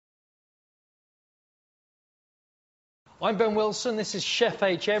I'm Ben Wilson, this is Chef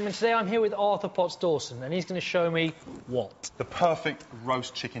FHM, and today I'm here with Arthur Potts-Dawson, and he's going to show me what? The perfect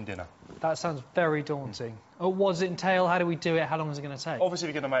roast chicken dinner. That sounds very daunting. Oh, what does it entail? How do we do it? How long is it going to take? Obviously,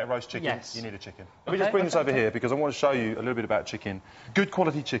 if you're going to make a roast chicken, yes. You need a chicken. Let me just bring this over here because I want to show you a little bit about chicken. Good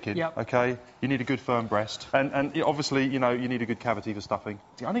quality chicken, okay? You need a good firm breast. And obviously, you know, you need a good cavity for stuffing.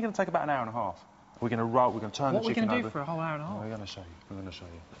 It's only going to take about an hour and a half. We're going to roll, we're going to turn the chicken over. What are we going to do for a whole hour and a half? We're going to show you. We're going to show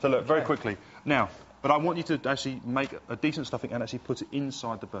you. So look, very quickly. Now, but I want you to actually make a decent stuffing and actually put it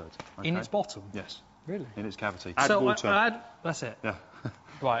inside the bird. Okay? In its bottom? Yes. Really? In its cavity. Add water. That's it? Yeah.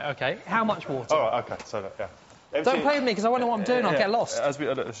 Right, OK. How much water? All right, OK. So, yeah. Don't play with me, because I won't know what I'm doing. I'll get lost. Let's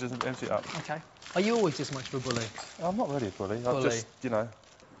just empty it up. OK. Are you always this much of a bully? I'm not really a bully. I'll just, you know,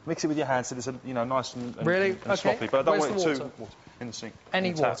 mix it with your hands so it's, you know, nice and, really? and sloppy. But I don't want it Where's too water in the sink.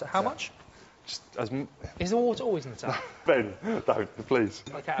 Any water? How much? Just as... Is the water always in the tap? Ben, don't, please.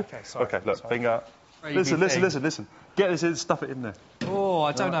 OK, sorry. OK, look, finger. Listen. Get this in, stuff it in there. Oh,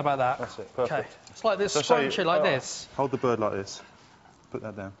 I don't know about that. That's it, perfect. OK. It's like this, scrunch it like this. Hold the bird like this. Put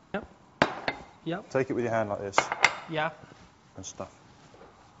that down. Yep. Take it with your hand like this. Yeah. And stuff.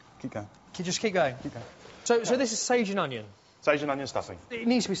 Keep going. Just keep going? Keep going. So this is sage and onion? Sage and onion stuffing. It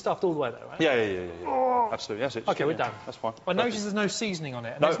needs to be stuffed all the way though, right? Yeah. Oh. Absolutely, that's it. OK, we're done. That's fine. I notice there's no seasoning on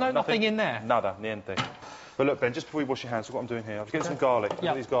it. And there's nothing in there. Nada, niente. But look, Ben, just before you wash your hands, what I'm doing here, I'm getting some garlic. Look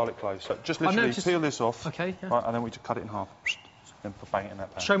at these garlic cloves. So just literally peel this off. OK, right, and then we just cut it in half. Then bang it in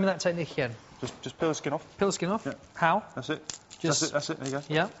that pan. Show me that technique again. Just peel the skin off. Peel the skin off? Yeah. How? That's it. That's it. There you go.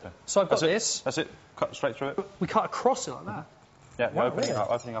 Yeah. So I've got this. That's it. Cut straight through it. We cut across it like that? Yeah, wow,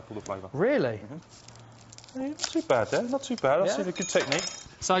 opening up all the flavour. Really? Yeah, not too bad there. Not too bad. That's a good technique.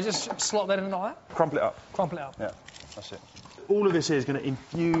 So I just slot that in like that? Crumple it up. Crumple it up. Yeah, that's it. All of this here is going to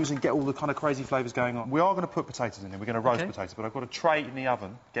infuse and get all the kind of crazy flavours going on. We are going to put potatoes in here. We're going to roast potatoes, but I've got a tray in the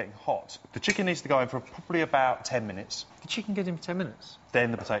oven getting hot. The chicken needs to go in for probably about 10 minutes. The chicken goes in for 10 minutes?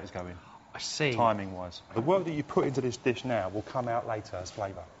 Then the potatoes go in. I see. Timing-wise. The work that you put into this dish now will come out later as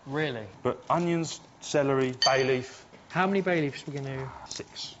flavour. Really? But onions, celery, bay leaf. How many bay leaves are we going to do?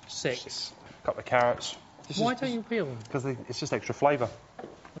 Six. A couple of carrots. Why don't you peel them? Because it's just extra flavour.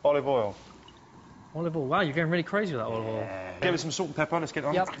 Olive oil. Olive oil. Wow, you're going really crazy with that olive oil. Give it some salt and pepper. Let's get it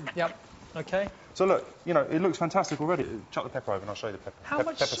on. Yep. OK. So look, you know, it looks fantastic already. Chuck the pepper over and I'll show you the pepper.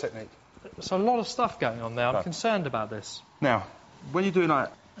 Pepper technique. So a lot of stuff going on there. I'm concerned about this. Now, when you're doing like,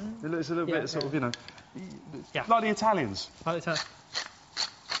 it looks a little bit sort of, you know, like the Italians. Like the Italians.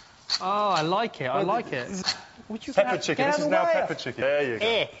 Oh, I like it. I like it. Pepper chicken. This is now pepper chicken. There you go.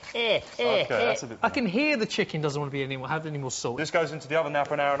 Okay, that's a bit better. I can hear the chicken doesn't want to be have any more salt. This goes into the oven now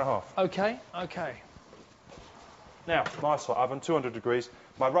for an hour and a half. OK. Now, nice hot oven, 200 degrees.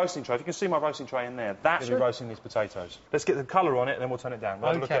 My roasting tray, if you can see my roasting tray in there, that's going to be roasting these potatoes. Let's get the colour on it and then we'll turn it down. We'll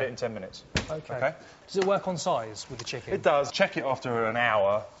have a look at it in 10 minutes. OK. Does it work on size with the chicken? It does. Check it after an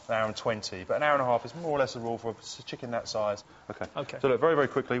hour and 20, but an hour and a half is more or less a rule for a chicken that size. OK. So look, very, very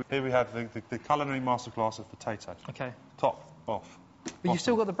quickly, here we have the culinary masterclass of potatoes. OK. Top, off. But you've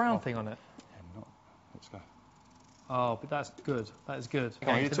still got the brown thing on it? Yeah, not. Let's go. Oh, but that's good. That is good.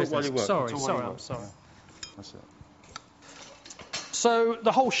 Okay, you talk while you work. Sorry, I'm sorry. That's it. So,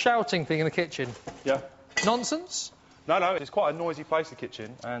 the whole shouting thing in the kitchen? Yeah. Nonsense? No, it's quite a noisy place, the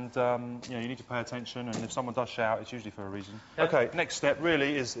kitchen, and you know, you need to pay attention, and if someone does shout, it's usually for a reason. Yeah. OK, next step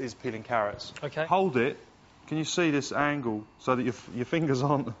really is peeling carrots. OK. Hold it. Can you see this angle so that your fingers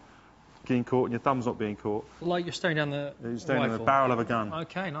aren't getting caught and your thumb's not being caught? Like you're staring down the You're staring down the barrel of a gun.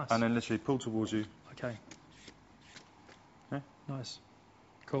 OK, nice. And then literally pull towards you. OK. Yeah? Nice.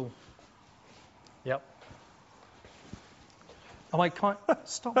 Cool. Yep. I'm like,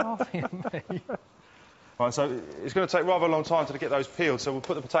 stop laughing at me. Right, so it's going to take rather a long time to get those peeled, so we'll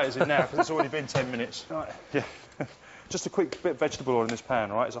put the potatoes in now because it's already been 10 minutes. Right. Yeah. Just a quick bit of vegetable oil in this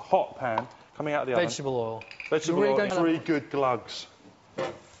pan, right? It's a hot pan coming out of the oven. Vegetable oil. Vegetable oil, 3 good glugs.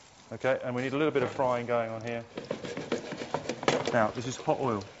 OK, and we need a little bit of frying going on here. Now, this is hot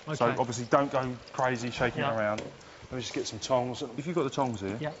oil, so obviously don't go crazy shaking it around. Let me just get some tongs. If you've got the tongs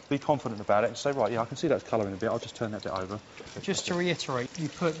here, be confident about it and say, right, yeah, I can see that's colouring a bit, I'll just turn that bit over. Just to reiterate, you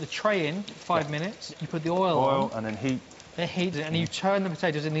put the tray in 5 minutes, you put the oil on. And then heat. Then heat it, and you turn the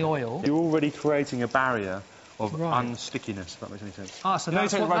potatoes in the oil. You're already creating a barrier of unstickiness, if that makes any sense. Ah, so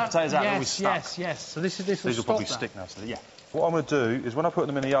that's what the potatoes out, they're always stuck. Yes. So this These will probably stick now, so yeah. What I'm going to do is when I put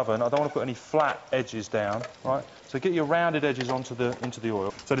them in the oven, I don't want to put any flat edges down, right? So get your rounded edges into the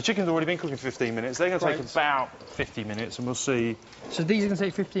oil. So the chicken's already been cooking for 15 minutes. They're going to take about 50 minutes, and we'll see. So these are going to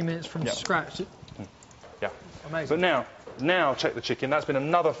take 15 minutes from scratch? Yeah. Amazing. But now check the chicken. That's been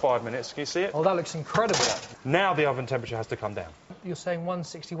another 5 minutes. Can you see it? Oh, that looks incredible. Now the oven temperature has to come down. You're saying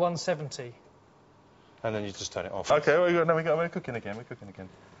 160, 170? And then you just turn it off. Okay, well, we're cooking again.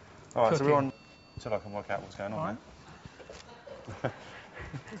 All right, so we're on until I can work out what's going on there.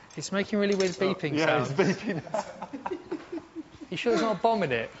 It's making really weird beeping sounds. Yeah, it's beeping. You sure it's not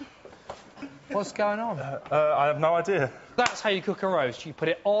bombing it? What's going on? I have no idea. That's how you cook a roast. You put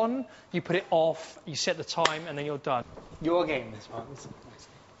it on, you put it off, you set the time, and then you're done. You're getting this one.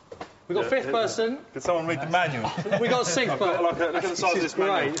 We've got fifth person. Could someone read the manual? We got sixth person. Look at the size of this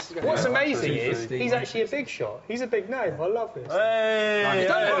manual. What's amazing is he's actually a big shot. He's a big name. I love this. Hey! He's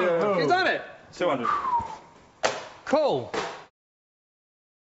done it. He's done it. 200. Cool.